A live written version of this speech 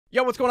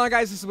Yo, what's going on,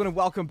 guys? This is Wynn and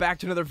welcome back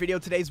to another video.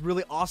 Today's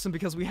really awesome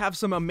because we have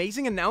some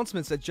amazing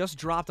announcements that just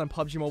dropped on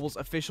PUBG Mobile's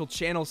official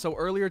channel. So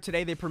earlier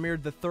today, they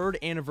premiered the 3rd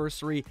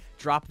anniversary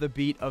Drop the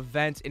Beat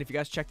event. And if you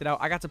guys checked it out,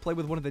 I got to play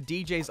with one of the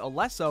DJs,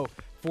 Alesso,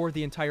 for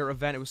the entire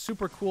event. It was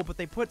super cool, but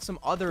they put some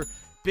other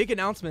big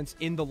announcements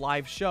in the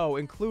live show,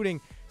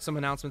 including some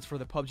announcements for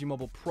the PUBG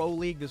Mobile Pro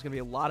League. There's going to be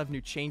a lot of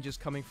new changes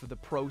coming for the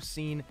pro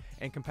scene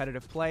and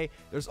competitive play.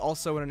 There's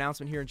also an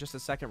announcement here in just a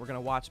second we're going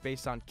to watch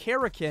based on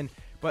Karakin.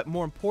 But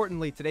more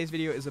importantly, today's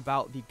video is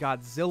about the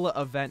Godzilla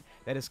event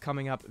that is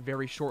coming up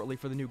very shortly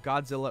for the new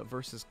Godzilla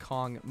vs.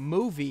 Kong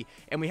movie.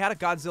 And we had a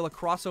Godzilla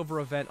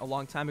crossover event a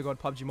long time ago on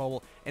PUBG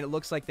Mobile, and it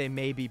looks like they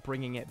may be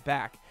bringing it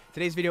back.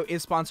 Today's video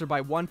is sponsored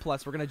by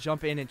OnePlus. We're going to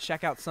jump in and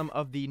check out some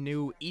of the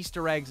new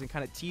Easter eggs and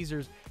kind of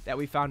teasers that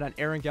we found on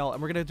Erangel.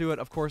 And we're going to do it,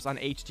 of course, on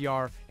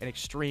HDR and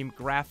extreme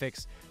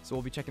graphics. So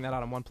we'll be checking that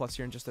out on OnePlus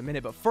here in just a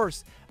minute. But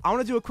first, I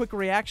want to do a quick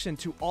reaction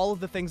to all of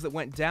the things that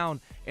went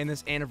down in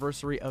this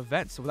anniversary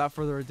event. So without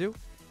further ado,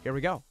 here we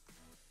go.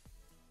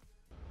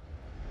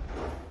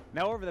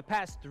 Now, over the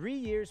past 3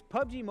 years,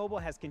 PUBG Mobile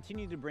has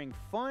continued to bring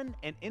fun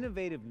and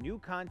innovative new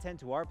content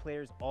to our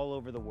players all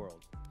over the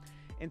world.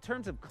 In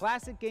terms of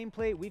classic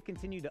gameplay, we've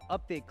continued to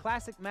update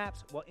classic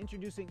maps while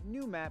introducing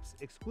new maps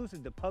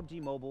exclusive to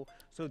PUBG Mobile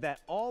so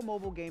that all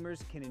mobile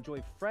gamers can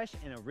enjoy fresh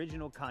and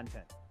original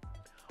content.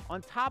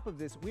 On top of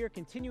this, we are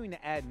continuing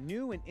to add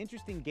new and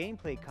interesting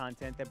gameplay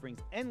content that brings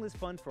endless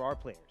fun for our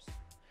players.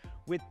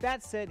 With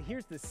that said,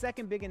 here's the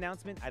second big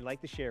announcement I'd like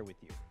to share with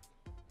you.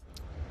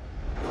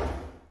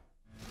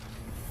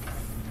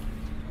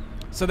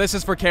 So this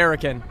is for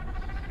Karakin.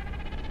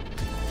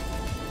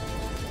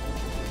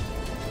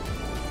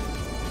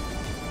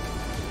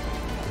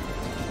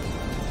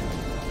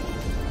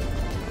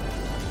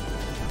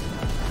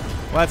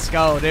 Let's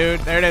go, dude.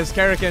 There it is,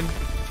 Karakin.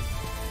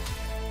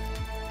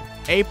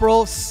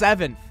 April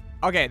 7th.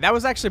 Okay, that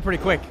was actually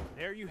pretty quick.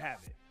 There you have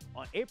it.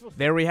 On April 7th.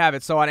 There we have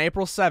it. So on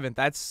April 7th,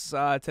 that's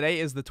today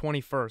is the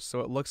 21st.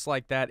 So it looks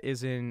like that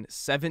is in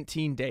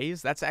 17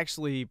 days. That's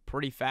actually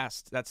pretty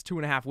fast. That's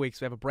 2.5 weeks.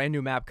 We have a brand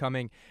new map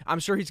coming. I'm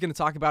sure he's going to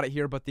talk about it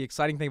here, but the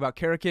exciting thing about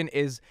Karakin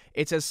is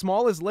it's as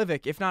small as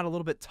Livik, if not a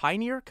little bit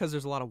tinier, because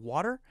there's a lot of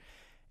water.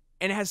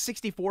 And it has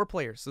 64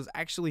 players. So there's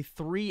actually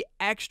 3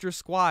 extra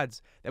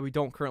squads that we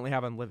don't currently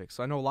have on Livik.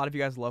 So I know a lot of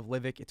you guys love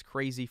Livik. It's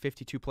crazy,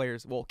 52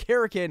 players. Well,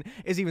 Karakin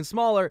is even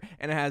smaller,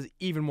 and it has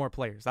even more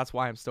players. That's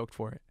why I'm stoked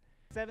for it.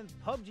 7th,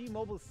 PUBG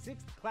Mobile's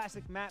 6th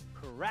classic map,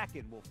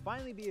 Kraken, will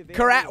finally be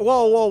available.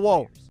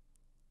 Whoa.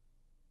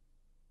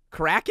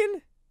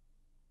 Kraken?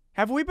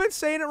 Have we been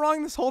saying it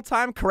wrong this whole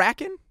time?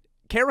 Kraken?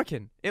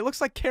 Karakin. It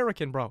looks like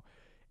Karakin, bro.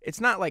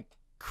 It's not like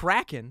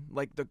Kraken,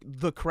 like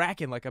the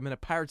Kraken, like I'm in a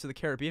Pirates of the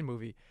Caribbean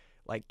movie.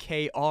 Like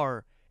K-R-A-C-K-E-N,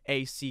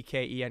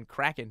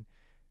 Kraken.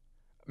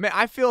 Man,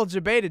 I feel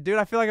debated, dude.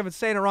 I feel like I've been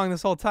saying it wrong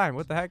this whole time.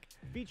 What the heck?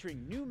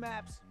 Featuring new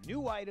maps,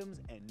 new items,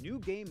 and new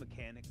game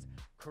mechanics,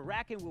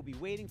 Kraken will be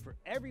waiting for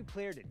every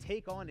player to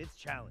take on its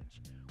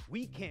challenge.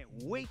 We can't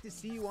wait to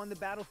see you on the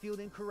battlefield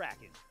in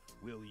Kraken.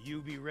 Will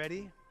you be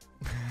ready?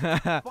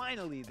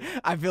 Finally.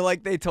 I feel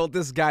like they told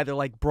this guy, they're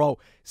like, bro,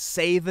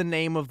 say the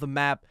name of the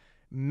map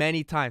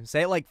many times.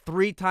 Say it like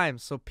 3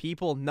 times so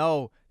people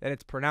know that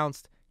it's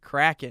pronounced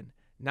Kraken,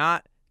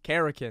 not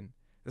Karakin.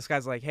 This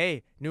guy's like,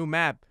 hey, new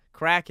map,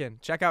 Kraken.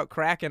 Check out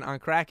Kraken on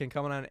Kraken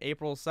coming on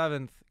April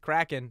 7th.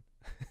 Kraken.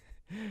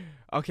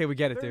 Okay, we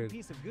get it, dude.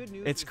 Piece of good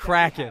news it's is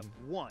Kraken.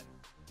 1.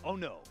 Oh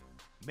no.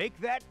 Make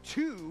that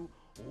 2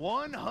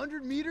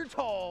 100-meter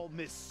tall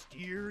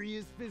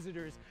mysterious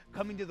visitors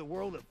coming to the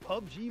world of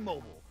PUBG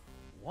Mobile.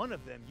 One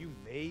of them you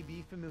may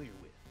be familiar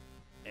with.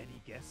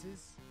 Any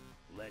guesses?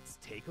 Let's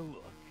take a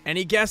look.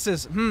 Any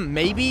guesses?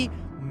 Maybe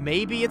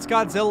it's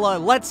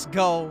Godzilla. Let's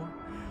go.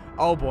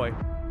 Oh boy.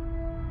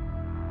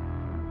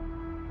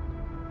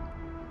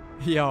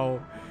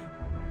 Yo.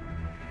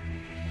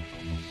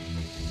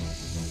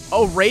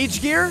 Oh,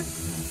 Rage Gear?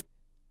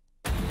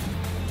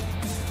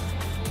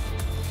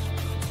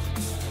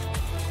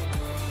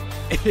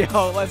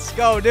 Yo, let's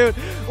go, dude.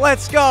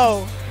 Let's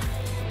go.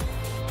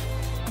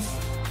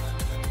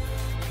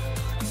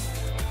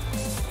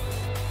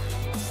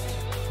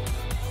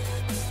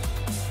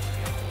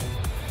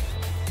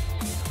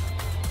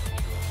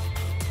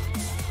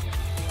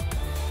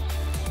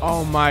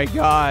 Oh my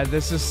god,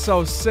 this is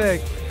so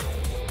sick.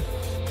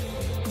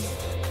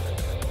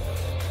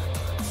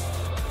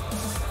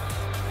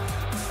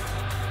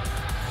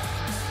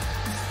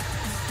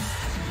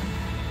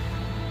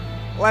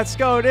 Let's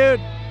go,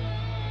 dude.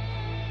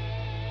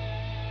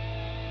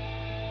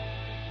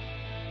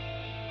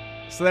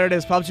 So there it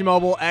is, PUBG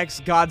Mobile X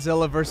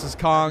Godzilla vs.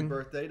 Kong. Happy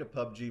birthday to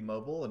PUBG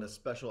Mobile, and a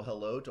special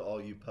hello to all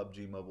you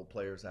PUBG Mobile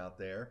players out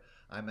there.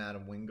 I'm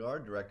Adam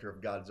Wingard, director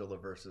of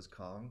Godzilla vs.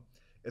 Kong.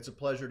 It's a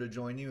pleasure to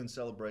join you in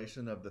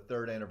celebration of the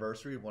 3rd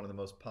anniversary of one of the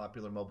most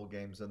popular mobile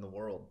games in the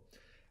world.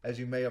 As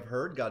you may have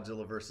heard,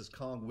 Godzilla vs.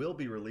 Kong will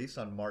be released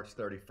on March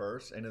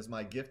 31st, and as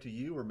my gift to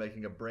you, we're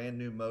making a brand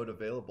new mode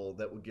available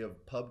that will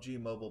give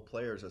PUBG Mobile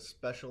players a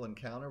special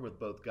encounter with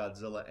both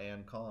Godzilla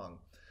and Kong.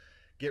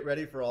 Get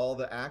ready for all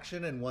the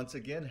action, and once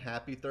again,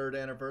 happy 3rd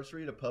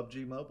anniversary to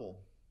PUBG Mobile.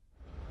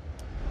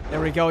 There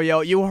we go,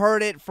 yo. You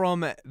heard it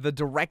from the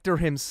director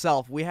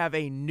himself. We have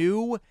a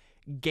new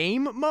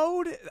game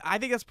mode. I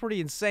think that's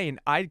pretty insane.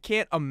 I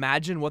can't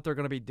imagine what they're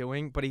going to be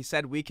doing, but he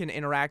said we can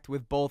interact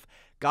with both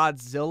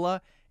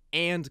Godzilla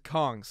and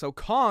Kong. So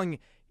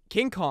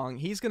King Kong,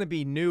 he's going to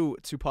be new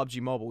to PUBG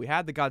Mobile. We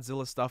had the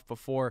Godzilla stuff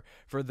before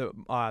for the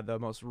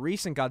most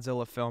recent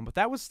Godzilla film, but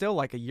that was still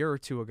like a year or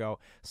two ago.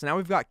 So now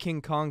we've got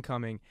King Kong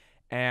coming,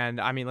 and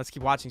I mean, let's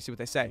keep watching, see what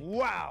they say.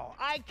 Wow,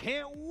 I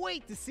can't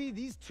wait to see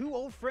these two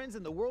old friends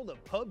in the world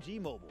of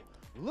PUBG Mobile.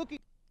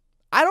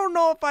 I don't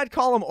know if I'd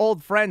call them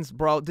old friends,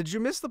 bro. Did you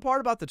miss the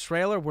part about the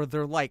trailer where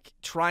they're like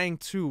trying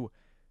to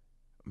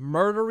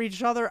murder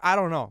each other? I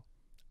don't know.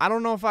 I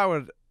don't know if I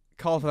would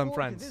call them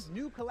friends. This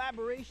new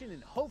collaboration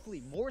and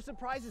hopefully more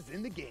surprises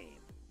in the game.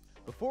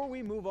 Before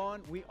we move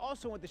on, we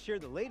also want to share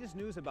the latest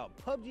news about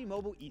PUBG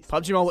Mobile Esports.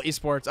 PUBG Mobile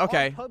Esports,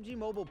 okay. Our PUBG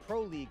Mobile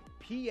Pro League,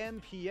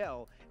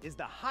 PMPL, is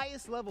the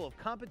highest level of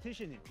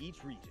competition in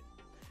each region.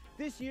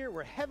 This year,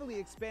 we're heavily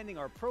expanding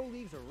our pro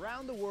leagues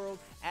around the world,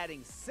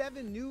 adding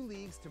 7 new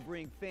leagues to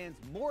bring fans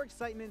more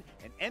excitement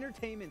and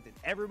entertainment than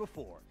ever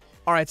before.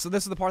 All right, so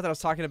this is the part that I was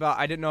talking about.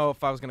 I didn't know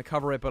if I was going to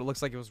cover it, but it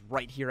looks like it was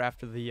right here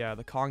after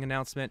the Kong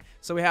announcement.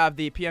 So we have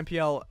the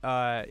PMPL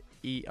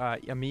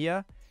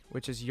EMEA,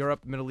 which is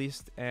Europe, Middle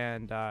East,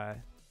 and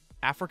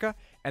Africa.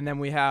 And then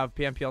we have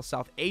PMPL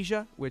South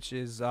Asia, which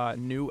is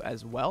new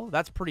as well.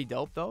 That's pretty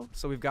dope, though.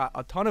 So we've got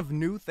a ton of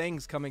new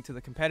things coming to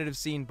the competitive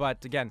scene.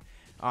 But again,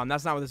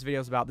 that's not what this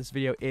video is about. This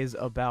video is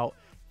about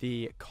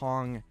the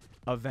Kong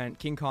event,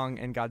 King Kong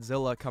and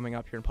Godzilla, coming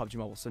up here in PUBG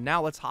Mobile. So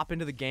now let's hop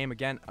into the game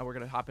again. We're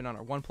going to hop in on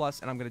our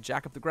OnePlus, and I'm going to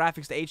jack up the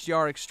graphics to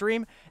HDR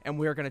Extreme, and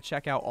we're going to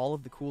check out all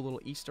of the cool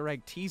little Easter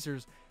egg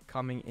teasers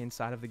coming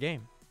inside of the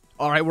game.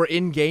 All right, we're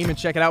in game, and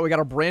check it out. We got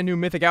a brand new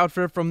mythic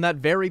outfit from that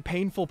very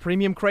painful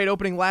premium crate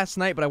opening last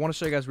night, but I want to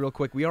show you guys real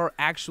quick. We are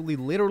actually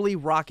literally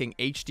rocking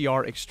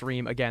HDR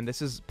Extreme. Again,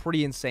 this is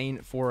pretty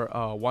insane for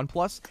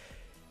OnePlus.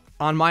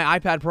 On my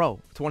iPad Pro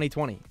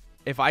 2020,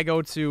 if I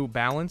go to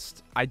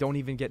balanced, I don't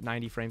even get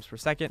 90 frames per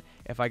second.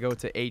 If I go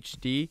to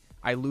HD,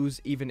 I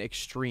lose even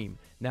extreme.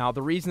 Now,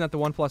 the reason that the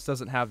OnePlus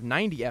doesn't have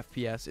 90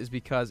 FPS is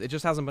because it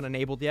just hasn't been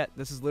enabled yet.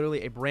 This is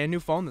literally a brand new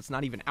phone that's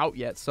not even out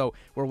yet, so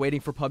we're waiting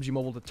for PUBG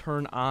Mobile to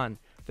turn on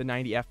the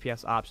 90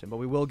 FPS option, but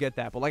we will get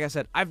that. But like I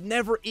said, I've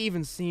never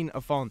even seen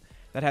a phone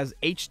that has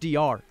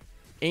HDR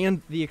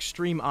and the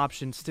extreme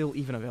option still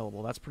even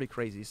available. That's pretty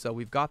crazy. So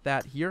we've got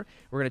that here.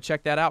 We're going to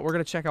check that out. We're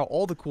going to check out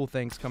all the cool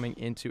things coming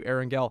into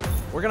Erangel.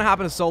 We're going to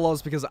hop into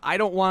solos because I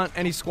don't want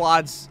any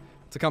squads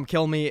to come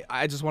kill me.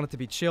 I just want it to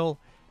be chill,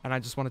 and I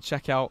just want to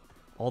check out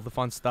all the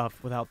fun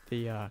stuff without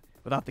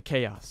the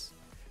chaos.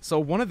 So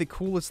one of the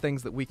coolest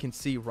things that we can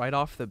see right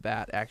off the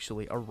bat,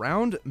 actually,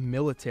 around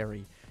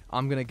military,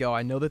 I'm going to go.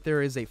 I know that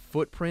there is a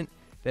footprint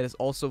that is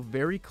also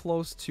very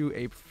close to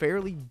a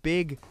fairly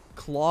big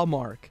claw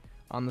mark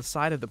on the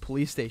side of the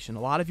police station. A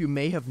lot of you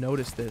may have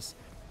noticed this.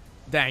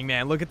 Dang,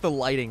 man, look at the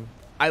lighting.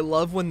 I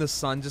love when the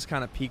sun just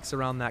kind of peeks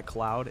around that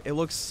cloud. It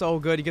looks so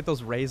good. You get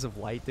those rays of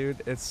light,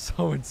 dude. It's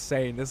so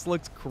insane. This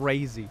looks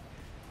crazy.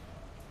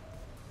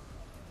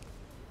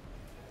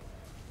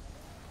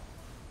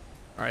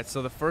 All right,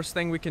 so the first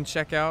thing we can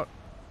check out,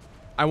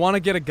 I want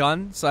to get a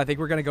gun, so I think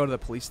we're going to go to the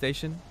police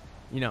station.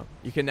 You know,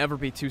 you can never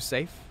be too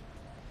safe.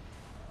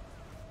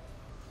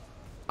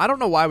 I don't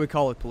know why we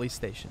call it police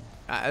station.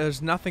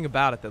 There's nothing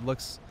about it that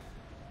looks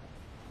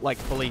like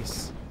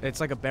police.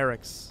 It's like a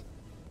barracks.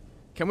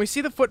 Can we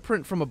see the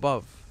footprint from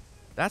above?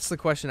 That's the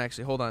question,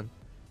 actually. Hold on.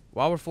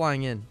 While we're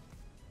flying in.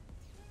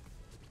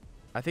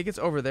 I think it's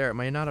over there. It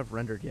may not have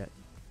rendered yet.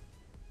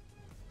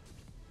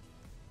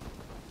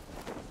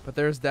 But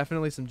there's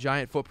definitely some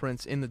giant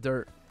footprints in the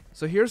dirt.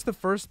 So here's the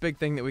first big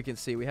thing that we can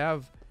see. We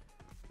have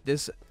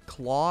this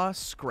claw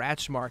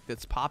scratch mark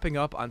that's popping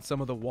up on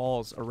some of the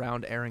walls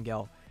around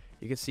Erangel.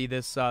 You can see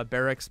this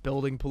barracks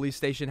building police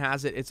station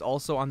has it. It's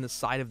also on the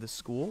side of the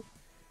school.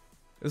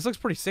 This looks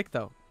pretty sick,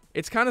 though.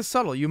 It's kind of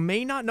subtle. You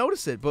may not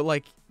notice it, but,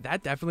 like,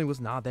 that definitely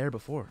was not there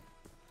before.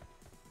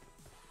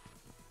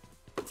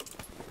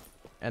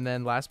 And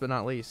then last but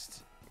not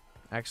least,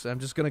 actually, I'm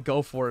just going to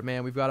go for it,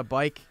 man. We've got a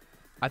bike.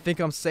 I think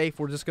I'm safe.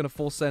 We're just going to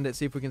full send it,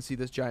 see if we can see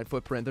this giant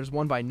footprint. There's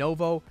one by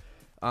Novo.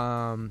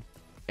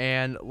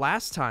 And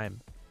last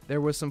time,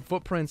 there was some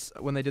footprints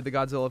when they did the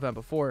Godzilla event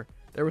before.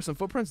 There were some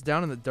footprints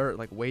down in the dirt,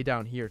 like way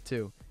down here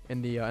too,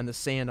 in the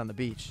sand on the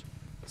beach.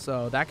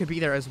 So that could be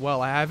there as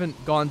well. I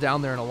haven't gone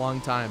down there in a long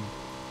time.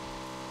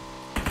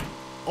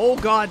 Oh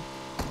God.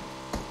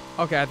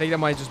 Okay, I think that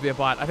might just be a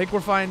bot. I think we're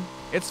fine.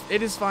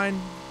 It is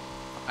fine.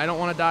 I don't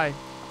want to die.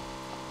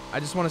 I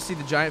just want to see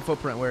the giant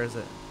footprint. Where is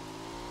it?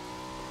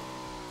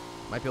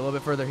 Might be a little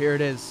bit further. Here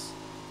it is.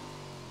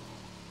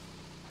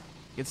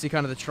 You can see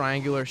kind of the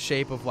triangular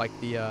shape of like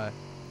the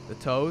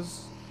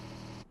toes.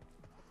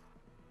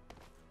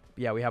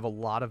 Yeah, we have a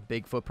lot of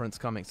big footprints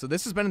coming. So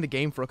this has been in the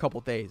game for a couple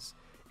days.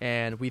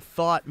 And we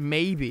thought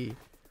maybe,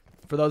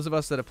 for those of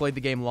us that have played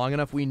the game long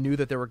enough, we knew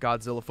that there were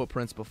Godzilla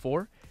footprints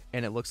before.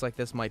 and it looks like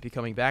this might be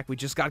coming back. We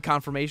just got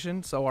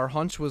confirmation, so our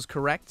hunch was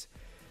correct.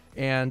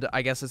 And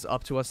I guess it's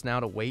up to us now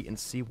to wait and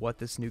see what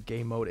this new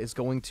game mode is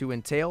going to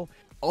entail.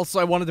 Also,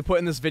 I wanted to put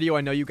in this video,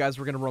 I know you guys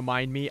were going to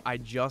remind me, I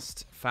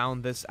just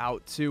found this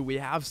out too. We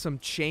have some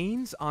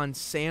chains on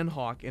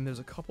Sandhawk, and there's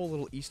a couple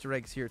little Easter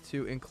eggs here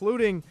too,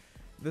 including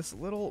this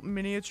little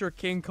miniature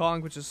King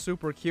Kong, which is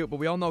super cute. But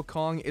we all know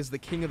Kong is the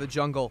king of the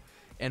jungle,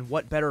 and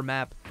what better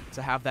map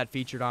to have that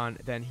featured on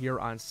than here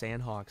on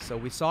Sandhawk. So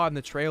we saw in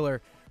the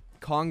trailer,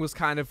 Kong was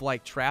kind of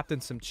like trapped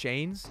in some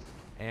chains,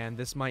 and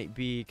this might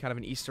be kind of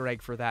an Easter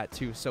egg for that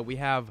too. So we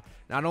have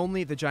not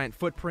only the giant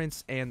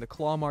footprints and the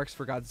claw marks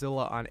for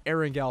Godzilla on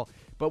Erangel,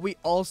 but we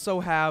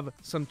also have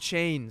some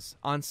chains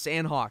on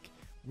Sandhawk.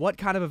 What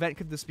kind of event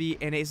could this be,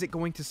 and is it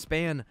going to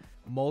span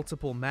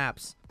multiple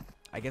maps?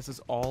 I guess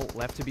it's all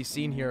left to be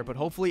seen here, but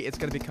hopefully it's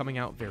going to be coming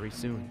out very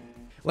soon.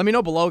 Let me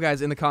know below,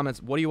 guys, in the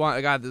comments. What do you want?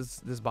 God,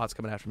 this bot's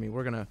coming after me.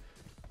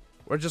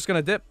 We're just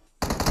gonna dip.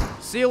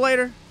 See you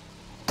later.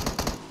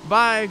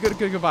 Bye.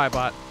 Goodbye,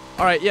 bot.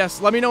 All right, yes,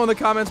 let me know in the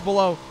comments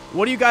below.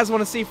 What do you guys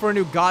want to see for a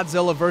new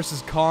Godzilla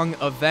vs. Kong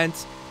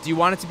event? Do you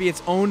want it to be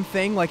its own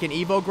thing, like an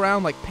Evo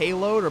ground, like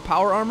Payload or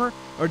Power Armor?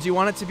 Or do you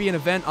want it to be an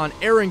event on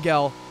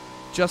Erangel,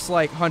 just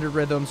like 100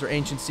 Rhythms or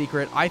Ancient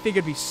Secret? I think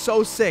it'd be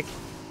so sick.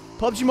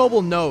 PUBG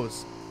Mobile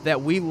knows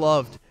that we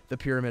loved the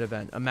Pyramid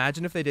event.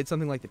 Imagine if they did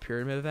something like the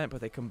Pyramid event, but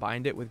they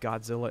combined it with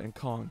Godzilla and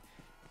Kong.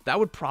 That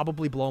would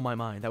probably blow my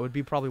mind. That would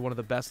be probably one of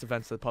the best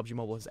events that PUBG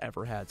Mobile has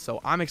ever had. So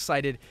I'm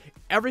excited.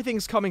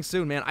 Everything's coming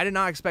soon, man. I did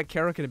not expect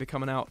Karakin to be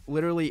coming out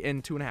literally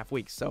in 2.5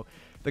 weeks. So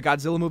the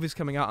Godzilla movie's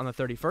coming out on the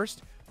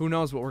 31st. Who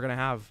knows what we're going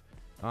to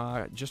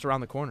have just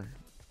around the corner.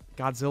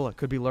 Godzilla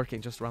could be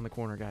lurking just around the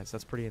corner, guys.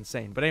 That's pretty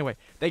insane. But anyway,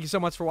 thank you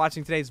so much for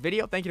watching today's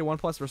video. Thank you to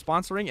OnePlus for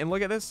sponsoring. And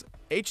look at this.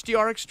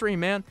 HDR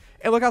Extreme, man.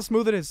 And look how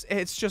smooth it is.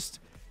 It's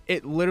just,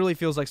 it literally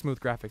feels like smooth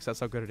graphics.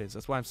 That's how good it is.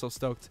 That's why I'm so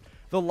stoked.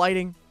 The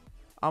lighting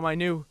on my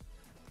new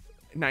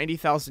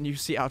 90,000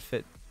 UC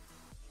outfit.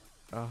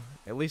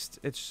 At least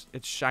it's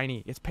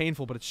shiny. It's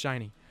painful, but it's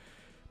shiny.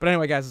 But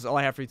anyway, guys, that's all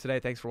I have for you today.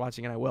 Thanks for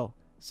watching, and I will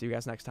see you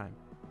guys next time.